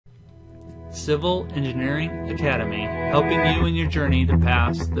Civil Engineering Academy, helping you in your journey to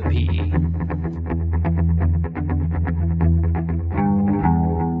pass the PE.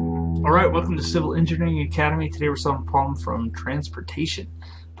 Alright, welcome to Civil Engineering Academy. Today we're solving a problem from transportation.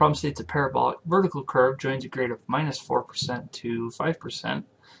 Problem states a parabolic vertical curve joins a grade of -4% to 5%.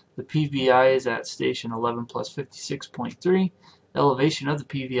 The PVI is at station 11 plus 56.3. Elevation of the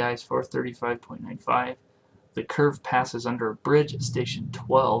PVI is 435.95. The curve passes under a bridge at station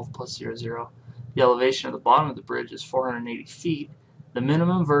 12 plus 00. The elevation of the bottom of the bridge is 480 feet. The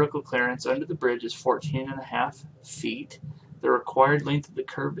minimum vertical clearance under the bridge is 14.5 feet. The required length of the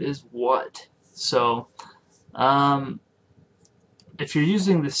curve is what? So, if you're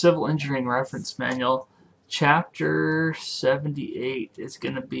using the Civil Engineering Reference Manual, Chapter 78 is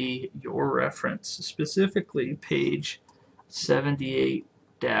going to be your reference, specifically page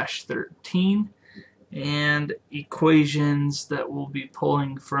 78-13. And equations that we'll be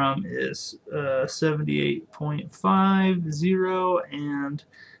pulling from is 78.50 and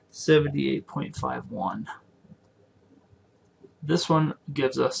 78.51. This one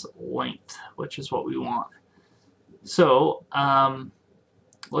gives us length, which is what we want. So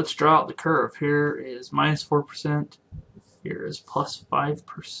let's draw out the curve. Here is -4%. Here is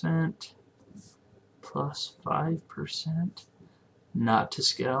 +5%. +5%. Not to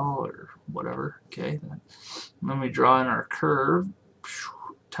scale or whatever. Okay, then we draw in our curve.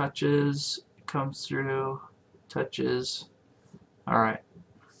 Touches, comes through, touches. Alright,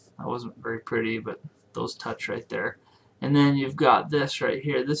 that wasn't very pretty, but those touch right there. And then you've got this right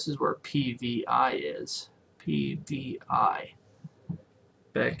here. This is where PVI is. PVI.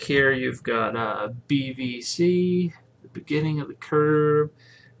 Back here you've got BVC, the beginning of the curve,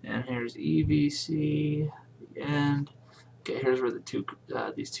 and here's EVC, the end. Okay, here's where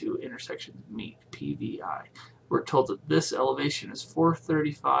these two intersections meet, PVI. We're told that this elevation is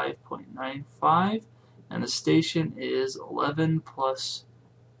 435.95 and the station is 11 plus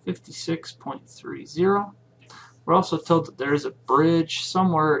 56.30. We're also told that there is a bridge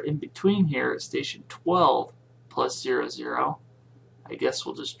somewhere in between here at station 12 plus 00. I guess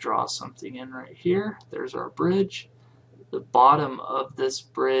we'll just draw something in right here. There's our bridge. The bottom of this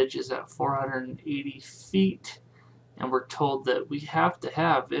bridge is at 480 feet. And we're told that we have to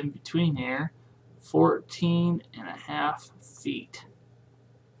have in between here 14.5 feet.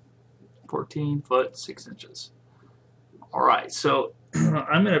 14 foot 6 inches. Alright, so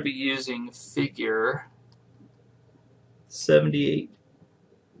I'm going to be using figure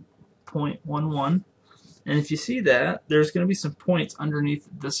 78.11. And if you see that, there's going to be some points underneath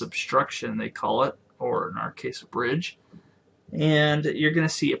this obstruction, they call it, or in our case, a bridge. And you're going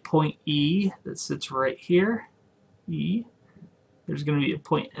to see a point E that sits right here. E. There's going to be a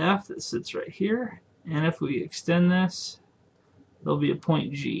point F that sits right here, and if we extend this, there'll be a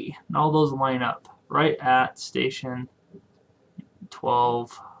point G, and all those line up right at station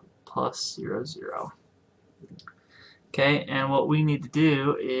 12 plus 00. Okay, and what we need to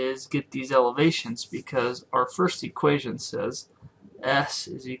do is get these elevations, because our first equation says S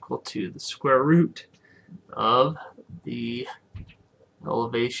is equal to the square root of the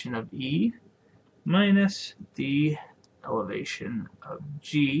elevation of E minus the elevation of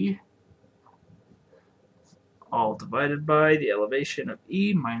G, all divided by the elevation of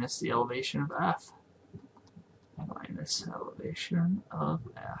E minus the elevation of F, minus elevation of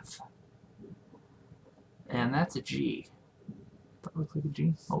F. And that's a G. That looks like a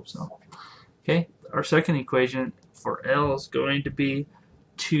G? Hope so. Okay, our second equation for L is going to be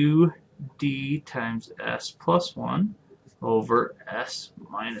 2D times S plus 1 over S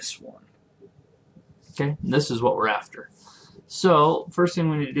minus 1. Okay, and this is what we're after. So first thing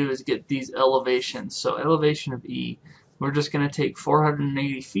we need to do is get these elevations. So elevation of E, we're just going to take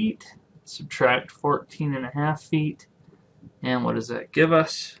 480 feet, subtract 14.5 feet, and what does that give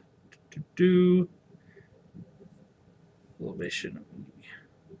us? Elevation of E,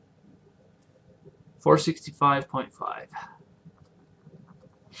 465.5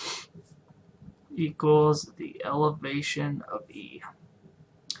 equals the elevation of E.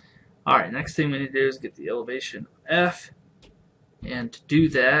 Alright, next thing we need to do is get the elevation of F, and to do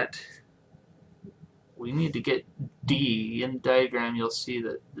that we need to get D. In the diagram you'll see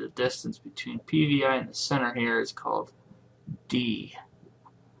that the distance between PVI and the center here is called D.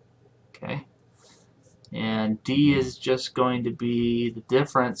 Okay, and D is just going to be the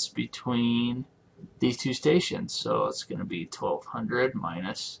difference between these two stations, so it's going to be 1200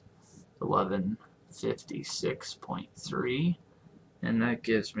 minus 1156.3, and that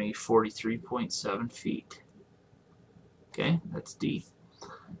gives me 43.7 feet. Okay, that's D.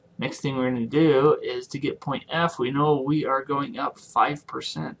 Next thing we're going to do is to get point F, we know we are going up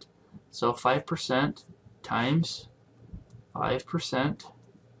 5%. So 5% times 5%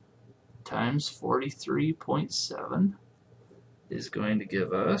 times 43.7 is going to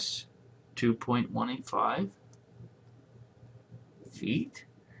give us 2.185 feet.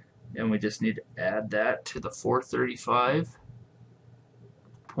 And we just need to add that to the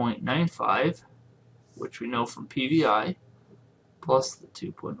 435.95, which we know from PVI, plus the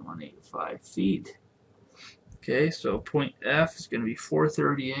 2.185 feet. Okay, so point F is going to be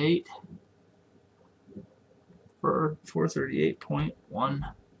 438 for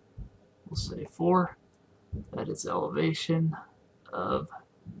 438.1, we'll say 4. That is elevation of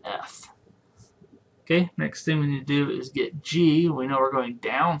F. Okay, next thing we need to do is get G. We know we're going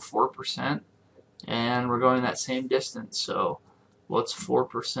down 4%, and we're going that same distance. So what's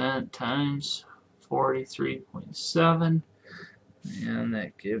 4% times 43.7? And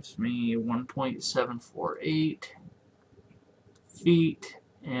that gives me 1.748 feet.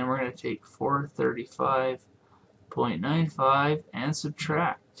 And we're going to take 435.95 and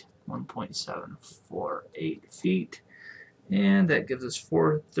subtract 1.748 feet. And that gives us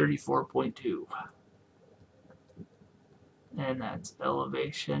 434.2. And that's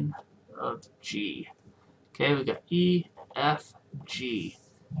elevation of G. Okay, we got E, F, G.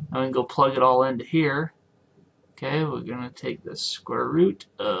 Now we can go plug it all into here. Okay, we're going to take the square root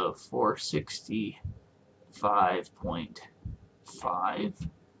of 465.5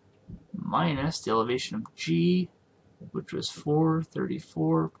 minus the elevation of G, which was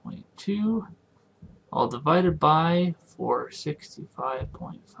 434.2, all divided by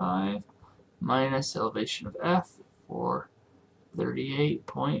 465.5 minus elevation of F,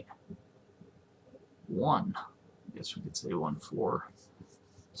 438.1. I guess we could say 1.4.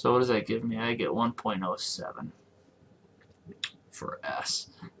 So what does that give me? I get 1.07 for S.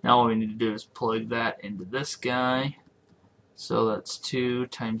 Now all we need to do is plug that into this guy. So that's 2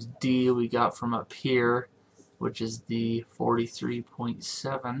 times D we got from up here, which is the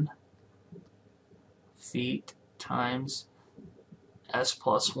 43.7 feet, times S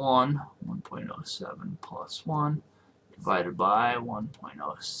plus 1, 1.07 plus 1, divided by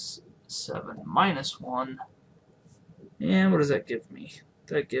 1.07 minus 1. And what does that give me?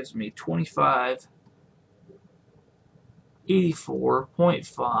 That gives me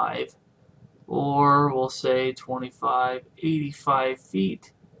 2584.5, or we'll say 2585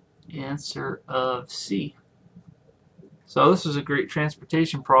 feet. Answer of C. So this is a great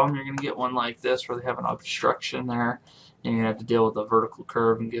transportation problem. You're going to get one like this where they have an obstruction there, and you're going to have to deal with a vertical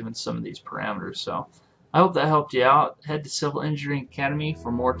curve and given some of these parameters. So I hope that helped you out. Head to Civil Engineering Academy for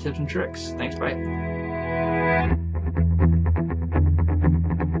more tips and tricks. Thanks, bye.